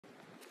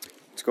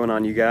What's going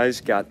on, you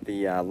guys? Got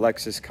the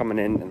Lexus coming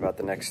in about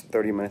the next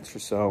 30 minutes or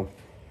so.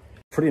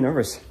 Pretty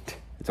nervous.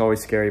 It's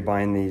always scary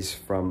buying these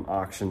from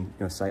auction,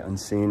 you know, sight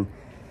unseen.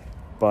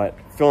 But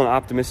feeling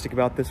optimistic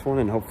about this one,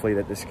 and hopefully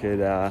that this could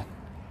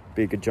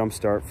be a good jump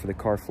start for the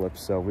car flip.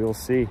 So we will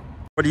see.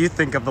 What do you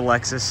think of the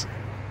Lexus?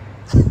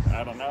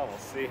 I don't know. We'll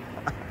see.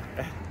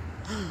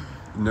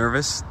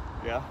 Nervous?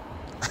 Yeah.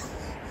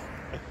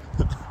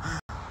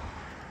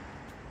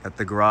 Got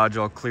the garage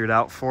all cleared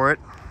out for it.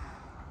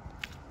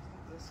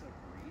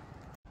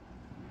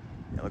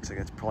 It looks like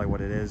that's probably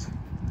what it is.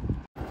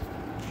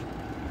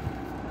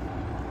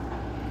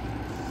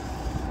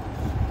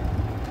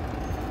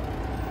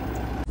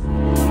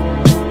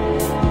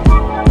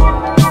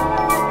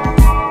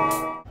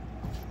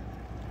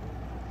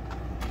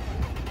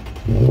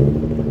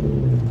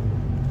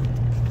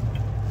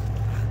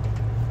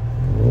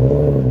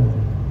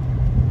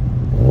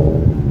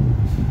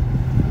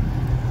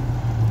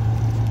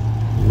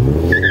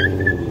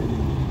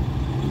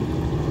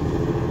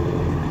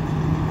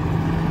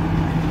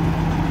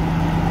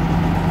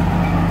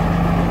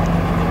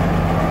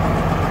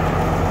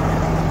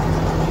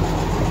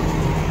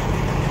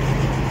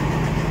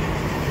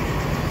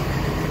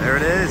 There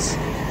it is.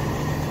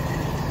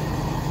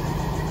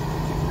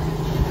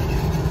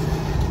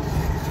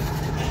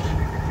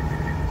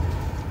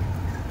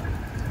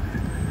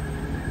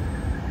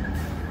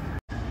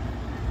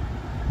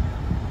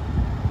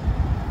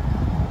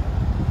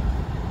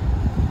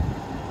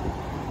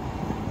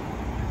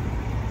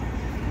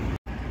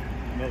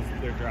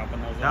 They're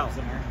dropping those off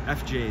somewhere.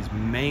 FJ is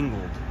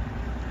mangled.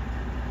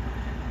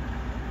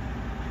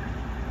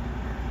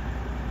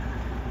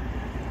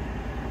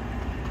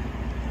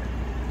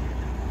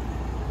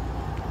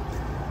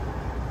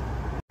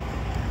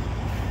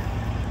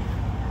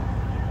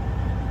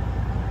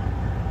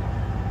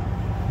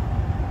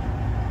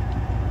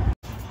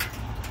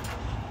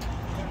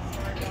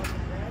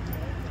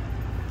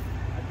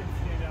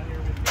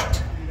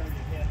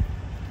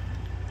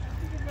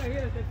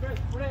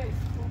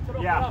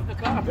 Yeah, off the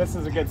car. this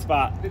is a good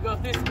spot. Because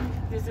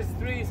this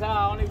street is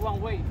only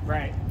one way.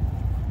 Right.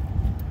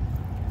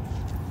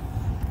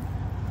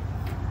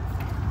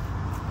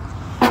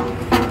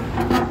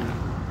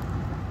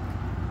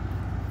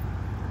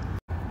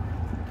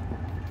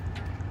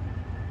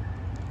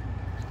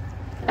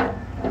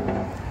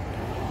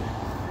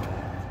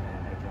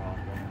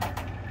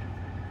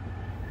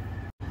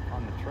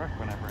 On the truck,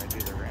 whenever I do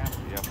the ramp,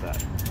 you have that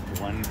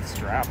one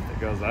strap that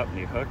goes up and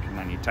you hook and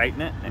then you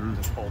tighten it and it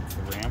just holds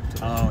the ramp to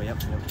the Oh, yep.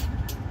 Yeah.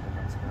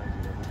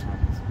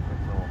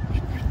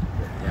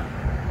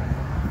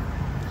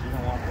 You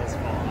don't want those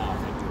falling off.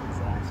 They do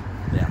themselves.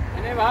 Yeah. I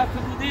never have to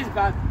do this,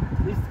 but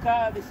this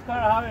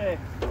car have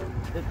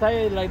the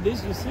tire like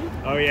this, you see?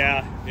 Oh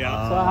yeah,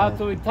 yeah. So I have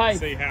to be tight.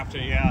 So you have to,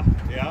 yeah,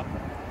 yeah.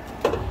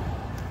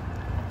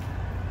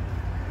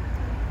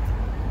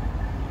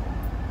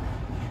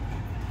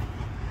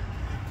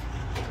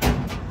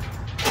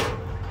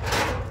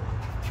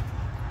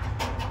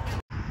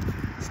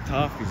 It's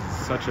tough because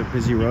it's such a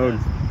busy road.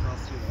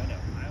 Across through the window.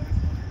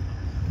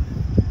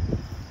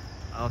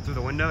 Oh, through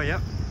the window,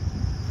 yep.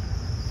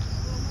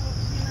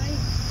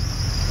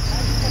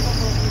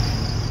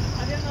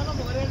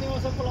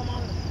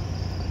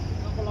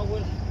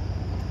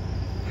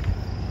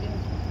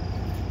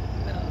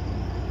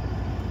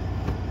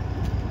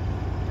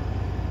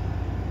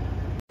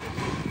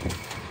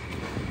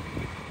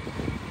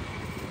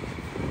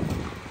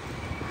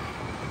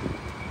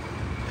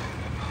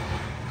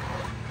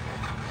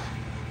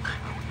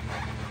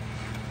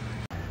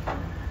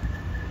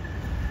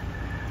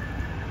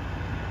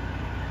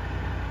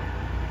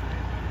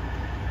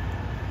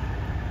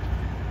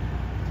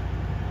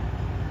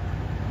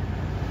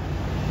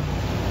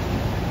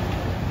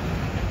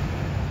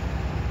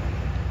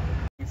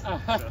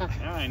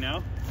 Yeah, I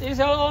know. It's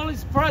all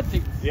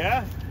practice.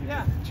 Yeah?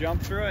 Yeah.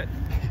 Jump through it.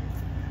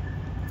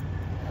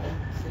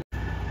 All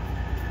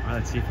right,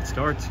 let's see if it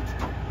starts.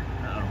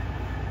 Uh-oh.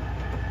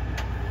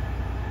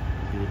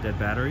 Be a dead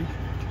battery.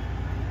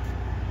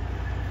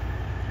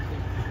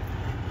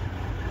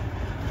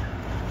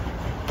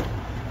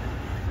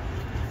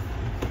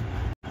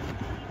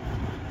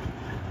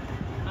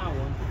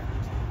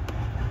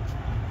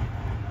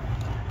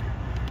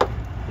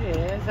 Sí,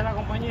 esa es la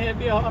compañía de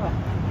viejo ahora.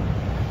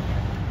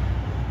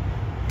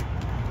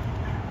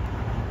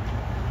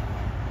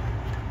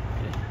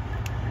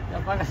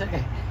 Capaz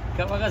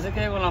que se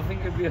quede con la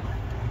finca el viejo.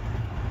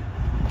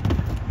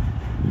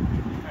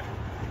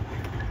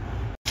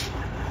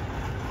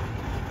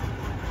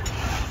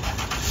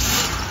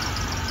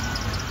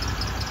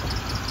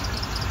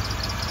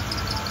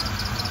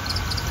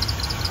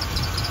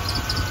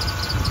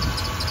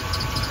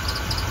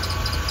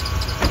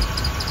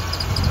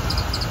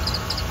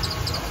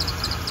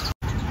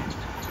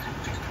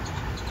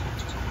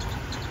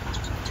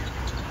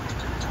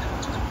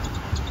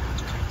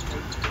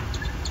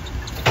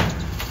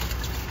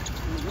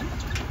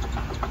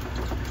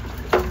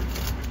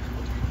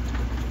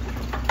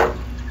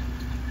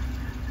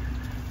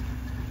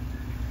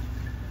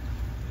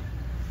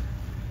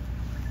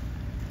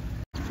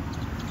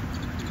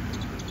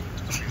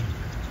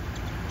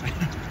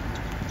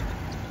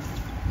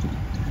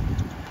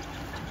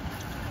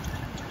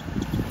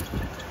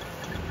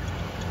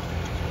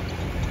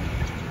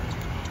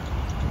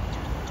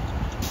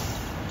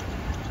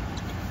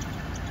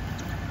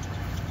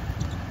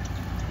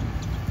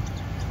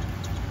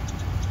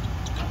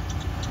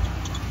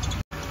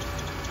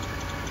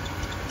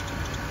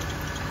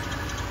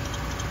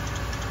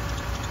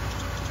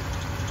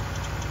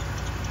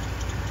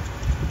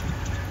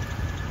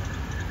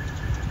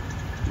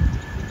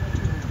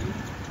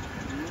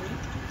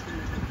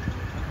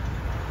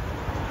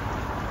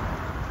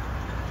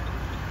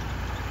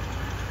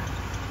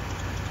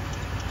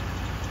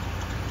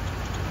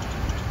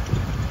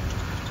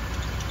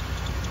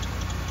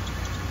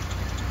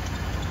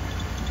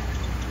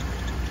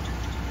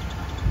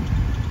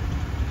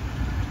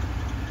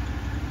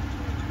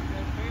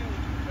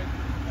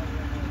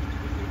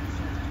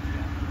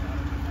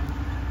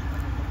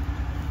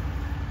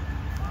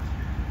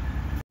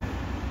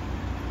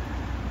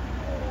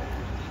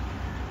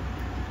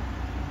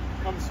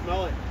 Come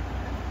smell it.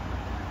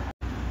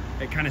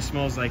 It kind of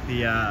smells like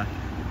the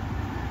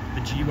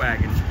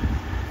G-Wagon.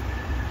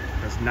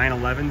 Those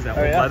 911s, that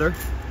old leather.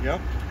 Yep.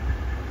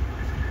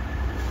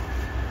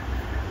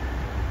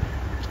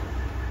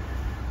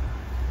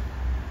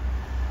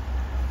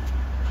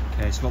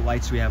 Okay, so what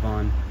lights do we have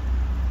on?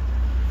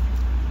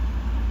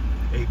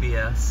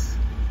 ABS.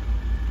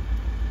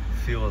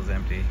 Fuel is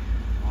empty.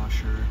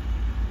 Washer.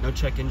 No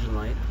check engine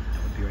light.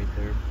 That would be right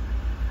there.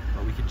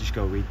 Or we could just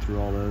go read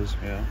through all those.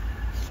 Yeah.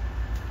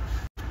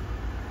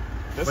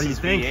 This What do you is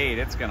think? V8.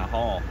 It's gonna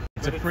haul.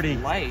 It's But a pretty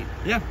light.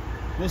 Yeah,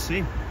 we'll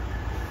see.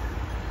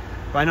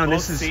 But I know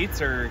Both this is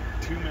seats are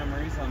 2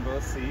 memories on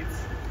both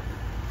seats.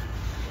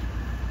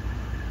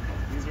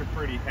 These are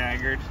pretty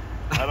haggard.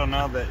 I don't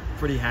know that.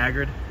 pretty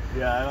haggard.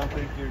 Yeah, I don't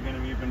think you're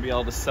gonna even be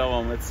able to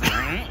sew them. It's.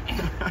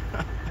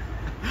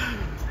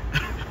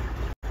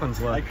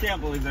 One's I left. can't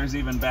believe there's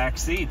even back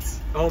seats.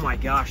 Oh my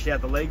gosh, yeah,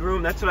 the leg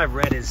room. That's what I've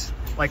read is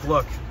like,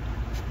 look,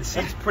 the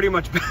seat's pretty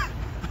much.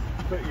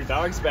 Put your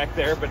dogs back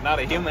there, but not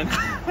a human. You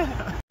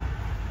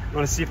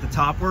want to see if the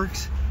top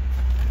works?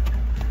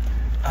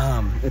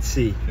 Let's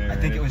see. Okay, I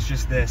think it was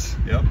just this.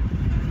 Yep.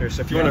 Here,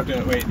 so if you want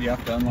to wait, you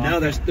have to unlock. No,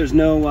 there's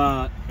no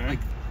Okay. like,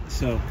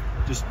 so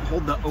just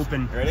hold the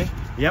open. Ready?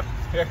 Yep.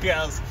 Here it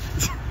goes.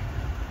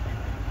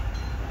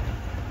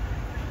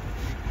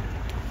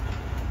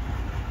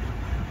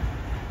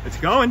 It's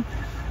going.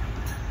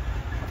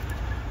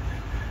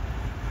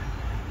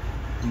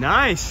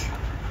 Nice.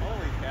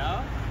 Holy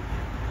cow.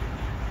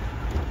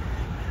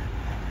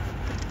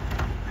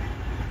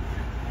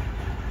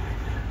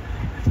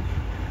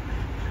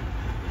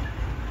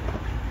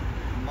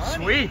 Money.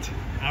 Sweet.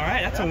 All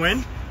right, that's a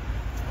win.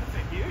 That's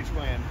a huge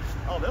win.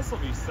 Oh, this will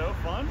be so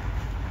fun.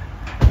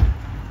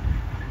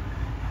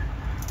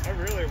 I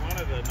really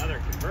wanted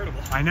another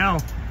convertible. I know.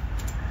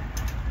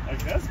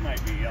 Like, this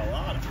might be a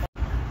lot of fun.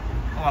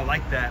 Oh, I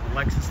like that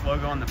Lexus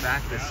logo on the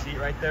back of the seat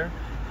right there.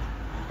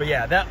 But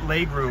yeah, that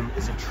leg room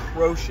is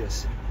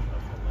atrocious.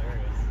 That's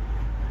hilarious.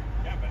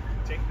 Yeah, but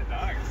take the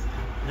dogs.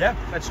 Yeah,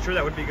 that's true.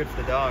 That would be good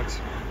for the dogs.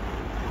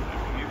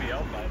 Maybe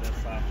I'll buy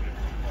this option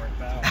for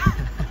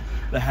 $4,000.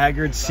 The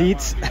haggard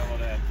seats. Looks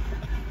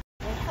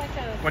like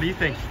a. What do you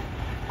think?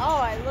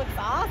 Oh, it looks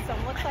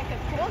awesome. Looks like a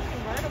cool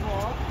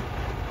convertible.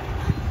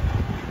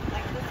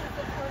 Like this is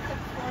the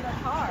perfect Florida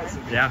car.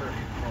 Yeah.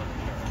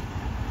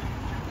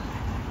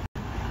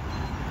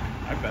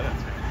 I bet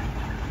it's good.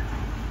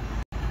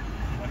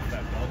 What's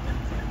that belt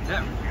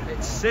inside? Yeah,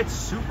 it sits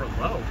super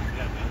low.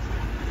 Yeah, it does.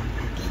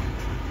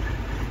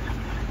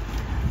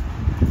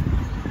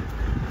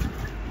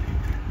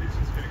 It's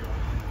just gonna go.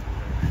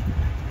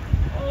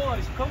 Oh,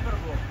 it's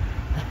comfortable.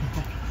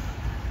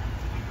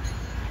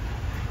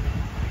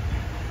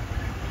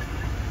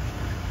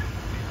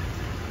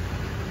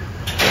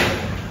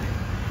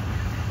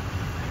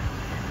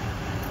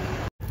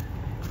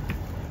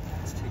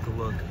 Let's take a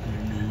look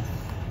underneath.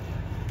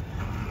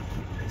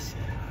 Let's see.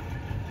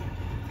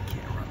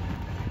 Camera.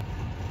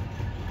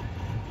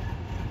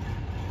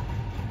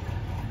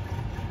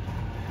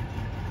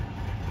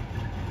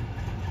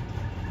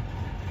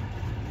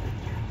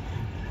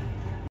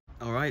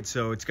 All right,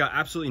 so it's got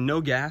absolutely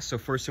no gas. So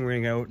first thing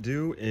we're gonna go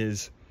do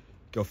is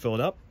go fill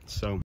it up.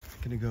 So I'm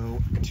gonna go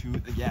to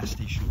the gas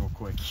station real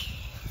quick.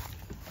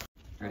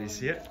 Ready to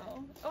see it?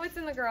 No. Oh, it's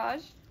in the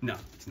garage? No,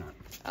 it's not.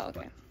 Oh,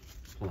 okay.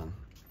 Hold on.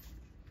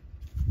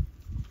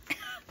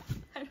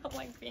 I don't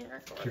like being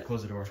Here, recorded.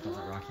 close the door. Don't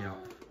let Rocky out.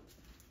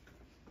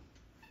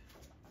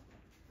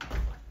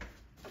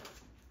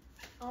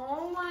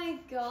 Oh my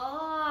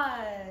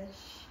gosh.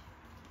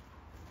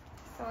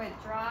 So it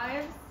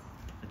drives?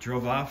 I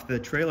drove off the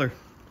trailer.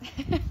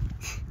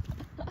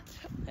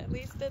 At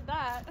least did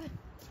that.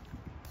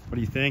 What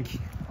do you think?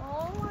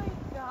 Oh my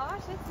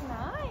gosh, it's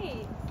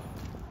nice.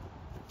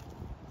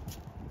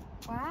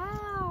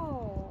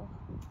 Wow.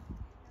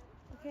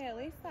 Okay, at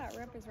least that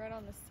rip is right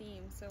on the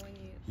seam, so when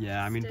you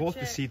Yeah, I mean, both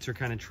the stitch it- seats are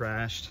kind of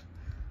trashed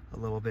a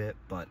little bit,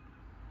 but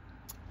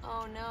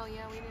Oh no,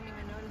 yeah, we didn't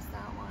even notice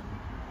that one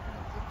in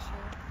the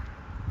picture.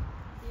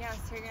 Yeah,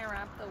 so you're gonna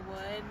wrap the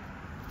wood,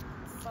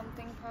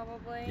 something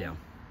probably. yeah.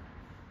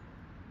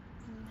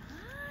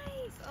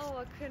 Nice. Oh,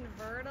 a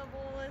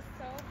convertible is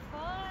so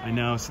fun. I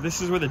know. So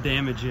this is where the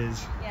damage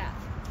is. Yeah.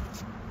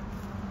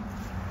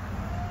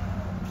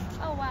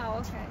 Oh wow,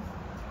 okay.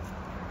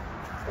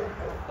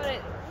 But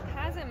it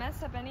hasn't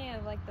messed up any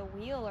of like the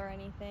wheel or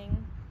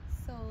anything.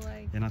 So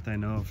like. Yeah, not that I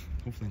know of.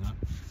 Hopefully not.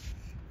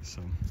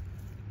 So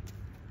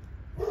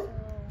So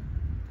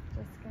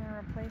just gonna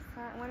replace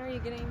that. When are you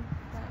getting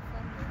that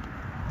fender?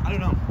 I don't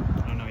know.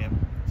 I don't know yet.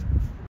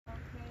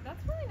 Okay,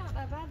 that's really not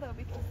that bad though,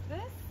 because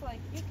this, like,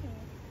 you can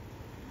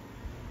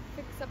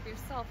fix up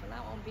yourself and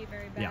that won't be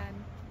very bad. Yeah.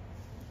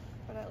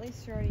 But at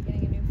least you're already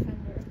getting a new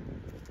fender.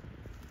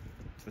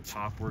 The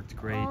top worked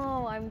great.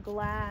 Oh, I'm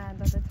glad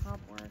that the top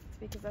worked,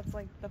 because that's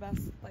like the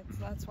best, like, so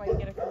that's why you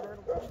get a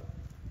convertible.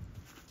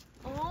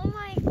 Oh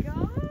my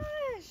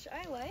gosh,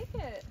 I like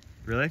it.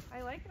 Really?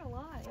 I like it a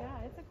lot,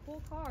 yeah, it's a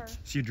cool car.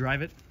 So you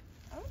drive it?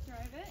 I would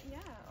drive it, yeah.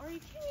 Or you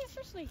can,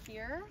 especially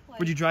here. Like,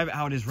 Would you drive it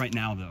how it is right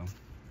now, though?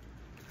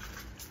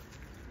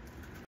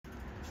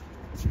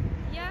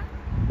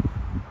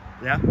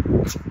 Yeah?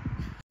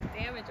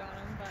 Damage on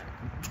them, but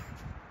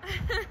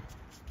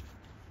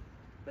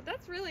but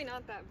that's really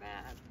not that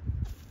bad.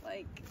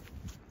 Like,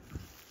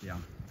 Yeah.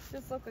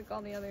 just look like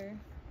all the other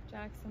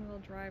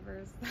Jacksonville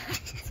drivers.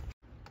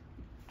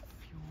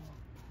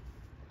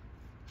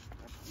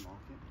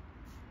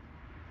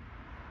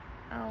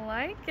 I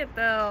like it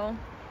though.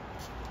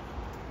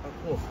 Oh,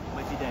 cool.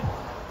 Might be dead.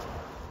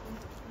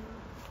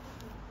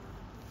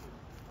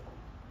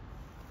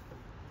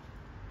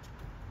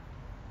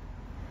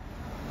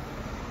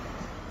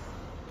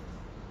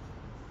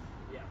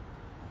 Yeah.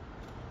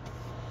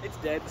 It's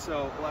dead,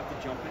 so we'll have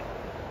to jump it.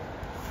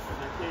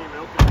 And I can't even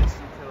open this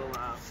until,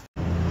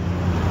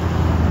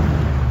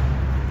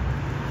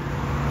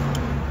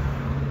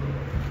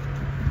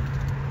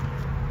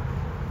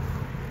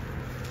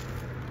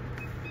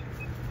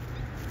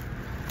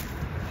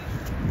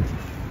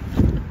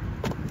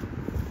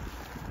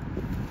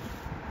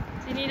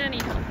 Do you need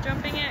any help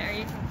jumping it, or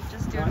you can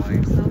just do it all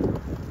yourself?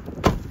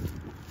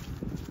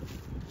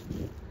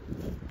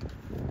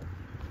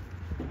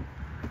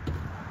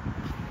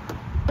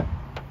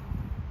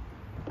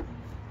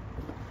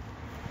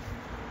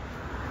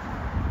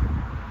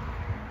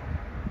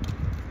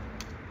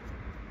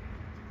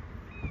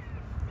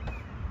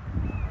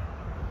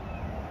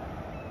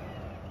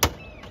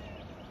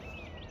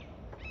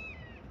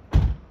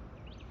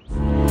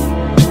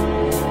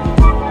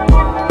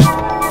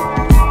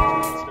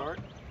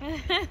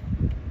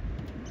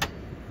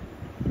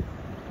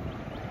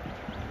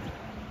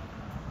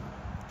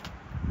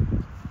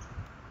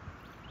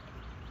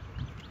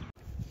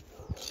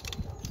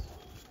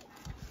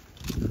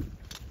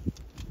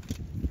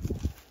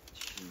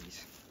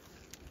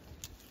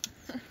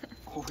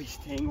 always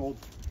tangled.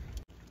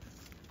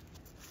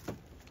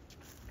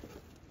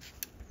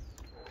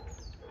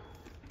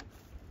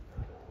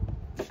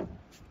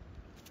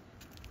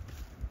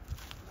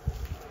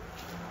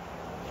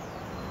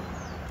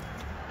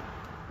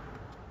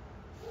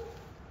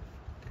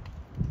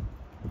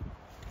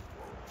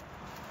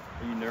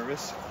 Are you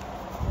nervous?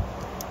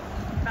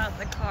 About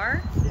the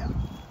car? Yeah.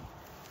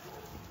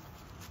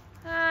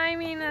 I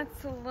mean,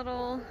 that's a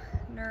little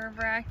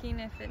nerve-wracking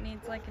if it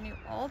needs like a new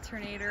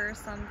alternator or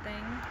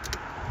something.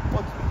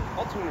 Well,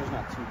 alternator's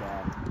not too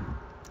bad.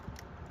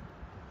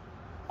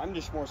 I'm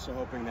just more so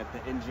hoping that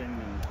the engine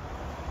and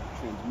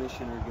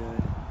transmission are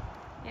good.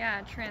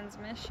 Yeah,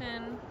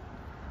 transmission.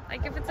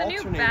 Like if it's a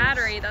new Alternators.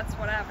 battery, that's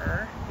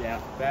whatever. Yeah,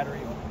 battery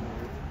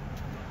alternator.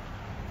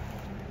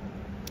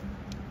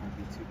 Won't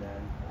be too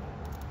bad.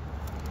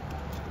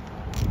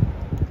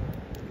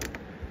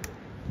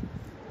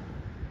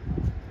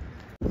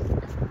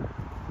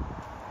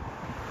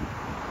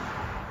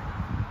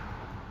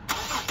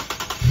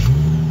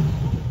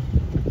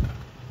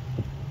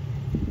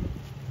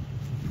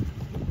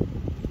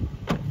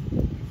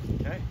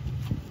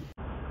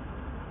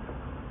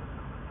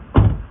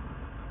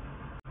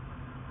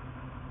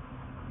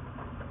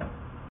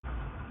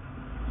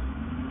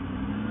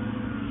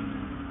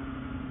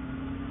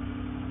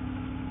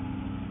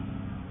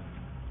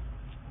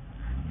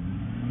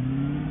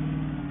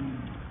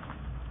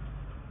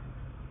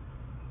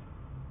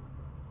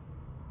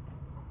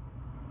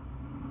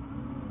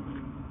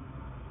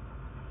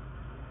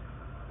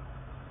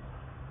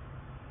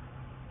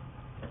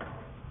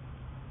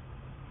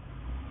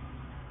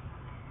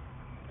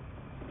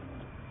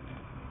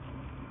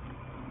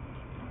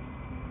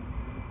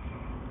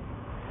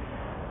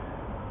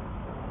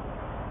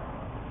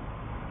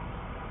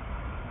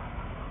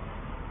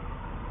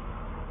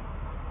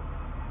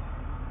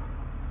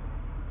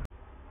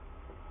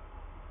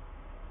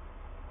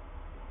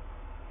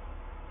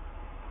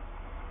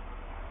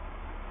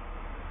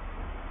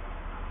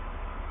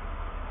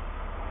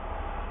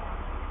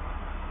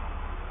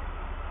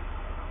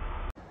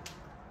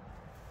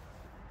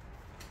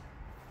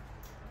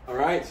 All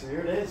right, so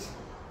here it is.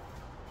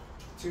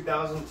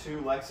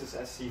 2002 Lexus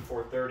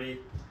SC430.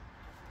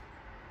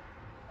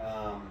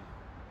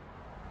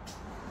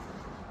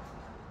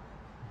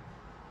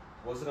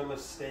 Was it a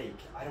mistake?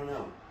 I don't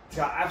know. It's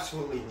got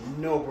absolutely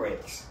no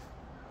brakes.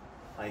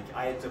 Like,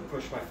 I had to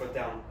push my foot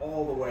down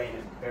all the way and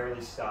it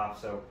barely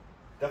stopped. So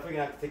definitely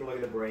gonna have to take a look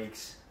at the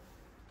brakes.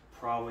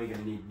 Probably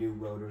gonna need new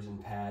rotors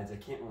and pads. I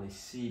can't really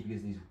see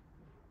because these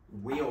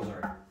wheels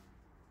are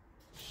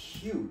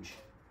huge.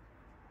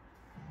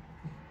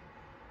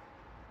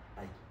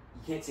 Like,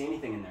 you can't see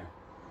anything in there.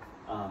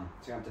 So I'm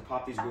gonna have to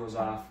pop these wheels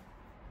off,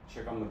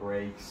 check on the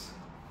brakes.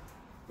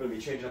 I'm gonna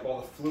be changing up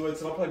all the fluids.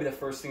 So that'll probably be the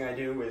first thing I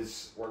do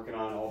is working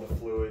on all the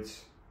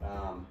fluids.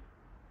 And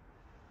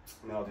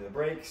then I'll do the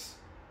brakes,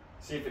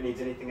 see if it needs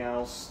anything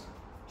else,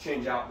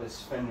 change out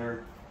this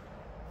fender.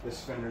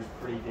 This fender's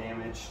pretty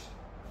damaged.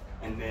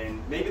 And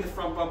then maybe the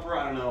front bumper,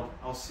 I don't know.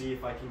 I'll see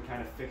if I can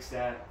kind of fix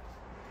that.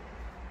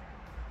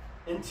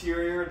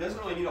 Interior, doesn't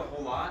really need a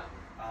whole lot.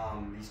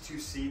 These two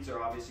seats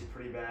are obviously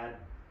pretty bad,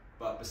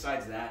 but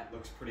besides that,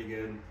 looks pretty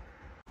good.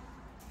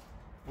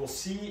 We'll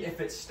see if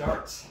it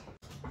starts.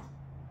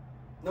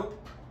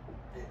 Nope,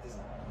 it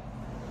doesn't.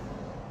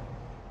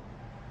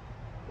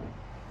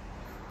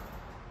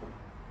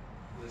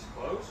 The this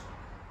close?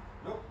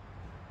 Nope.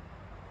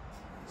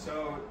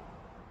 So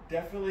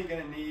definitely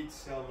gonna need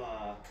some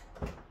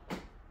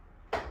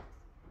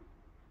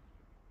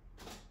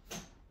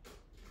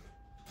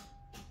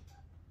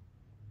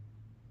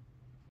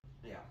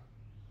yeah.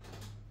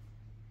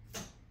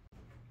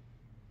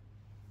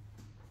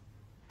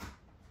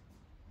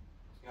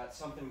 Got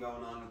something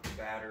going on with the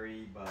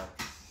battery, but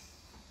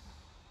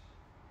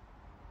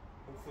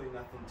hopefully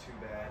nothing too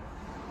bad.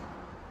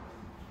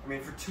 I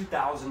mean, for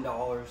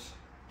 $2,000,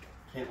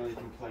 can't really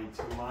complain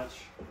too much.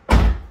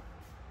 Let's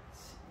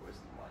see, where's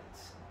the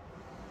lights?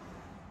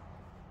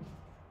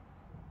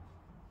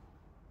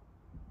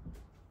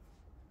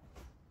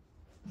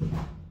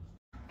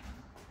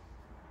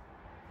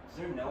 Is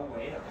there no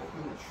way to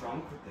open the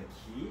trunk with the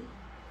key?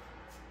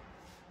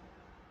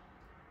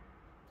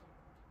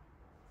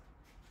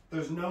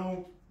 There's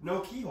no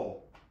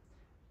keyhole.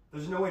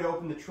 There's no way to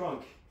open the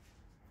trunk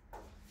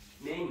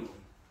manually.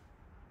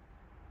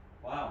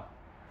 Wow.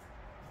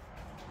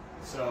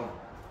 So,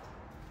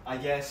 I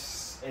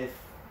guess if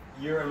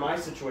you're in my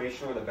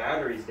situation where the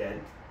battery's dead,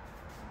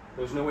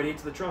 there's no way to get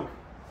to the trunk.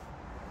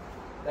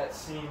 That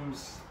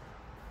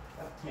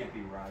can't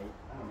be right.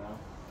 I don't know.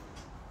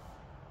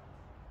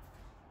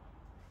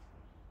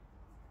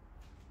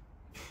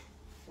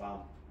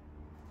 Wow.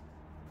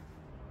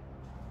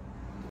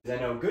 I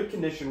know good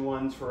condition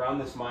ones for around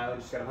this mileage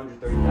just got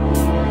 130,000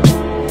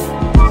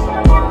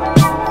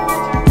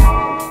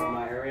 in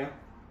my area,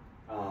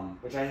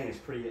 which I think is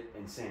pretty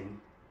insane.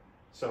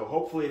 So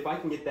hopefully if I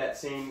can get that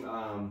same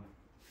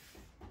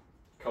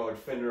colored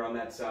fender on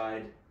that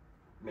side,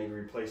 maybe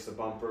replace the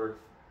bumper,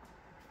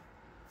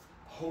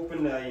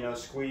 hoping to, you know,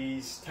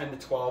 squeeze 10 to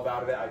 12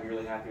 out of it, I'd be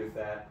really happy with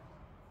that.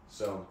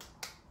 So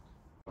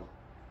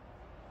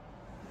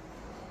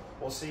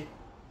we'll see.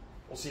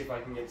 We'll see if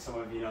I can get some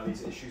of, you know,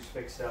 these issues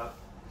fixed up.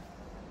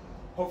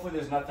 Hopefully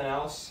there's nothing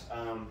else,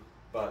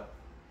 but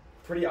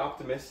pretty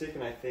optimistic,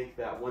 and I think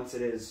that once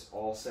it is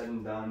all said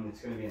and done,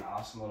 it's going to be an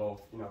awesome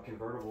little, you know,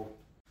 convertible.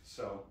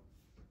 So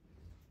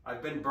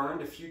I've been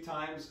burned a few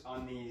times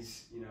on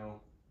these, you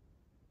know,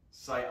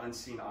 sight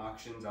unseen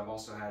auctions. I've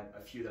also had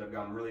a few that have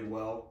gone really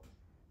well.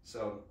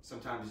 So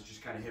sometimes it's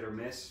just kind of hit or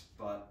miss,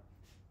 but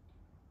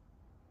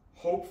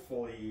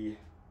hopefully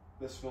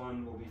this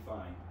one will be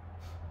fine.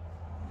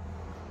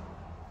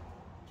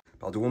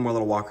 I'll do one more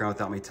little walk around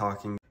without me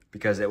talking,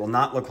 because it will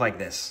not look like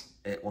this.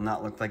 It will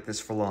not look like this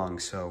for long.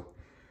 So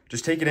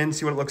just take it in,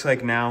 see what it looks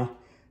like now.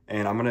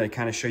 And I'm gonna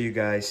kind of show you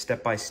guys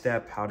step by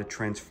step how to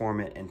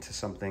transform it into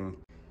something,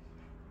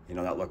 you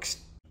know, that looks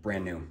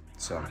brand new.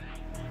 So.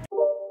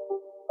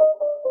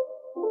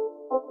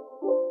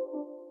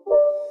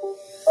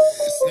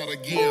 It's not a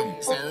game,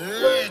 it's a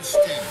rich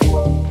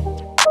thing.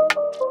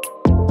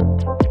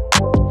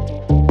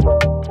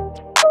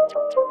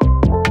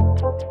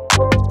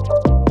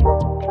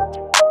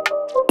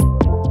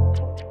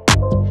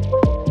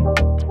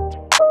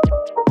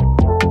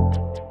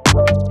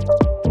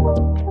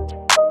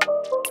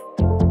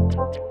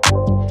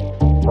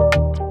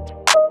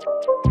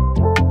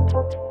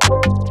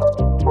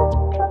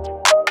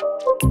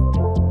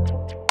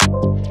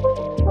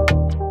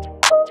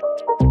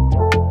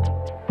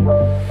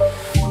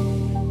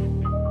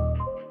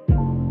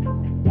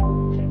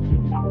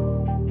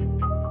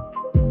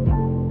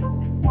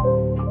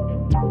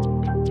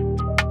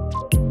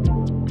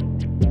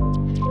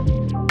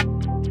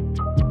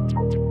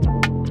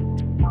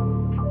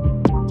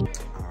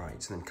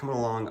 Coming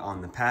along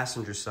on the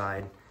passenger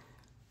side,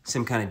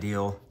 same kind of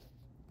deal.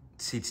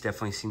 Seat's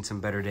definitely seen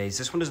some better days.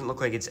 This one doesn't look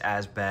like it's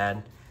as bad,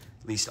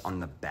 at least on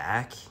the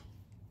back,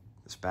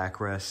 this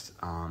backrest.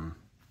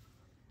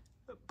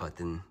 But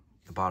then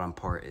the bottom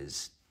part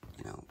is,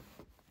 you know,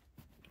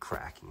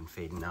 cracking and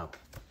fading up.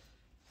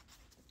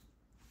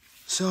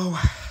 So,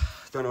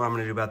 don't know what I'm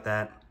gonna do about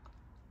that.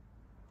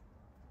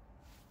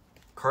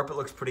 Carpet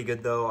looks pretty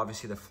good though.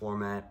 Obviously the floor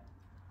mat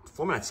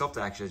itself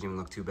actually doesn't even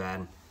look too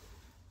bad.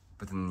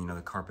 But then, you know,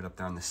 the carpet up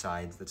there on the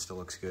sides, that still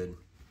looks good.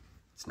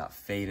 It's not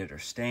faded or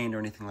stained or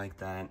anything like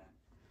that.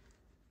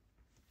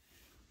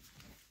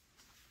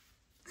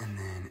 And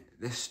then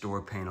this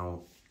door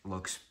panel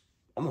looks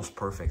almost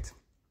perfect.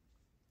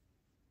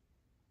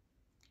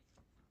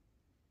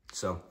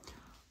 So,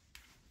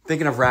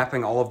 thinking of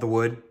wrapping all of the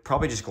wood,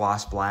 probably just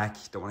gloss black.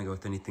 Don't want to go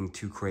with anything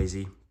too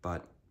crazy,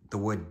 but the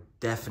wood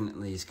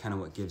definitely is kind of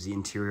what gives the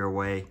interior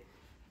away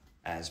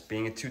as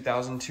being a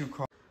 2002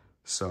 car.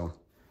 So,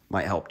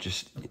 might help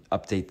just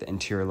update the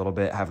interior a little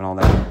bit, having all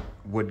that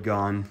wood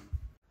gone.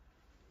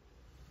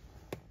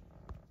 A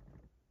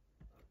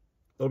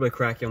little bit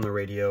cracky on the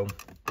radio.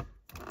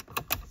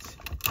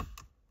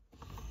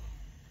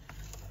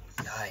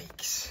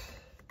 Yikes.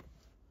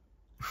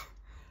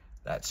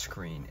 That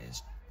screen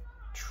is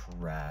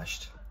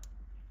trashed.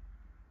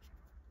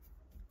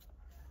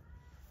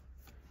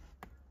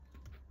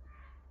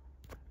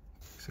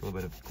 Looks like a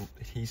little bit of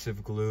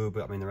adhesive glue,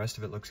 but I mean, the rest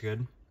of it looks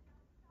good.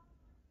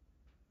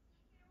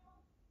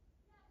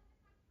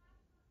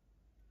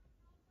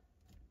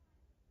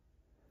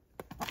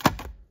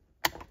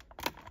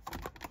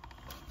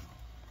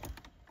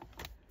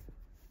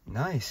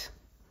 nice.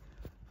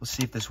 We'll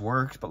see if this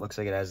works, but looks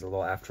like it has a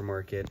little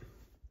aftermarket.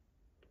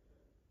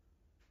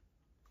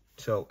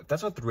 So if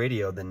that's not the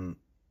radio, then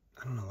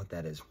I don't know what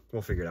that is.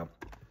 We'll figure it out.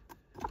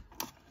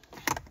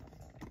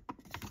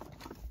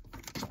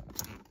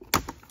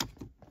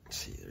 Let's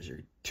see, there's your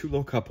 2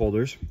 little cup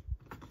holders.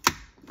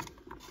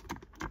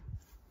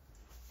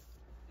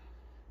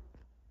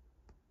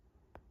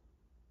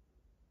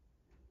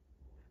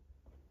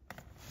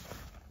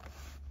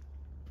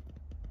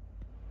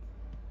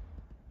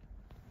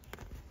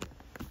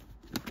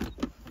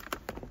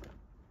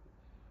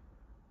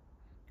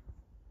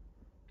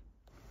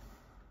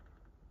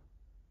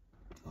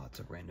 Lots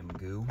of random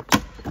goo.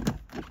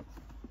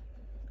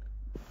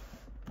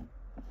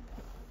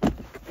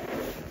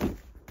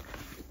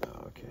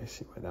 Okay, I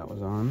see why that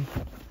was on.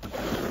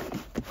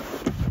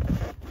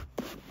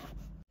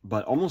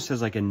 But almost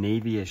has like a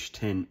navy-ish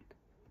tint,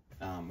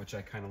 which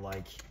I kind of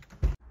like.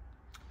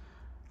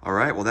 All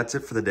right, well, that's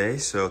it for the day.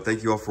 So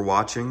thank you all for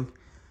watching.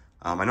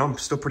 I know I'm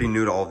still pretty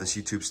new to all of this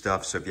YouTube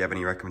stuff, so if you have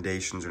any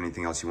recommendations or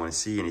anything else you want to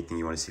see, anything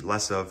you want to see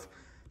less of,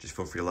 just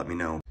feel free to let me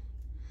know.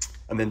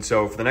 And then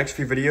so for the next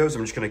few videos,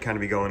 I'm just going to kind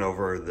of be going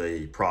over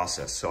the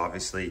process. So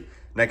obviously,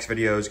 next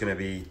video is going to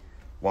be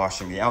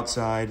washing the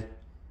outside,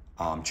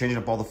 changing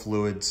up all the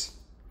fluids.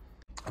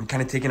 I'm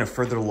kind of taking a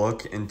further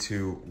look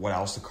into what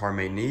else the car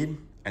may need.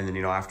 And then,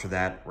 after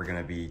that, we're going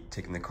to be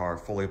taking the car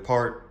fully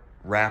apart,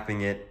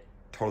 wrapping it,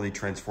 totally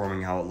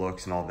transforming how it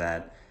looks and all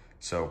that.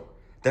 So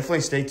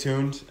definitely stay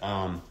tuned.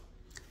 I'll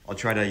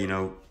try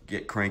to,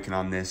 get cranking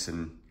on this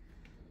and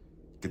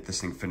get this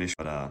thing finished.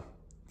 But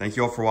thank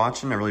you all for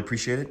watching. I really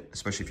appreciate it,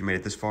 especially if you made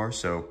it this far.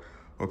 So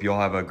hope you all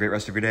have a great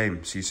rest of your day.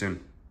 See you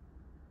soon.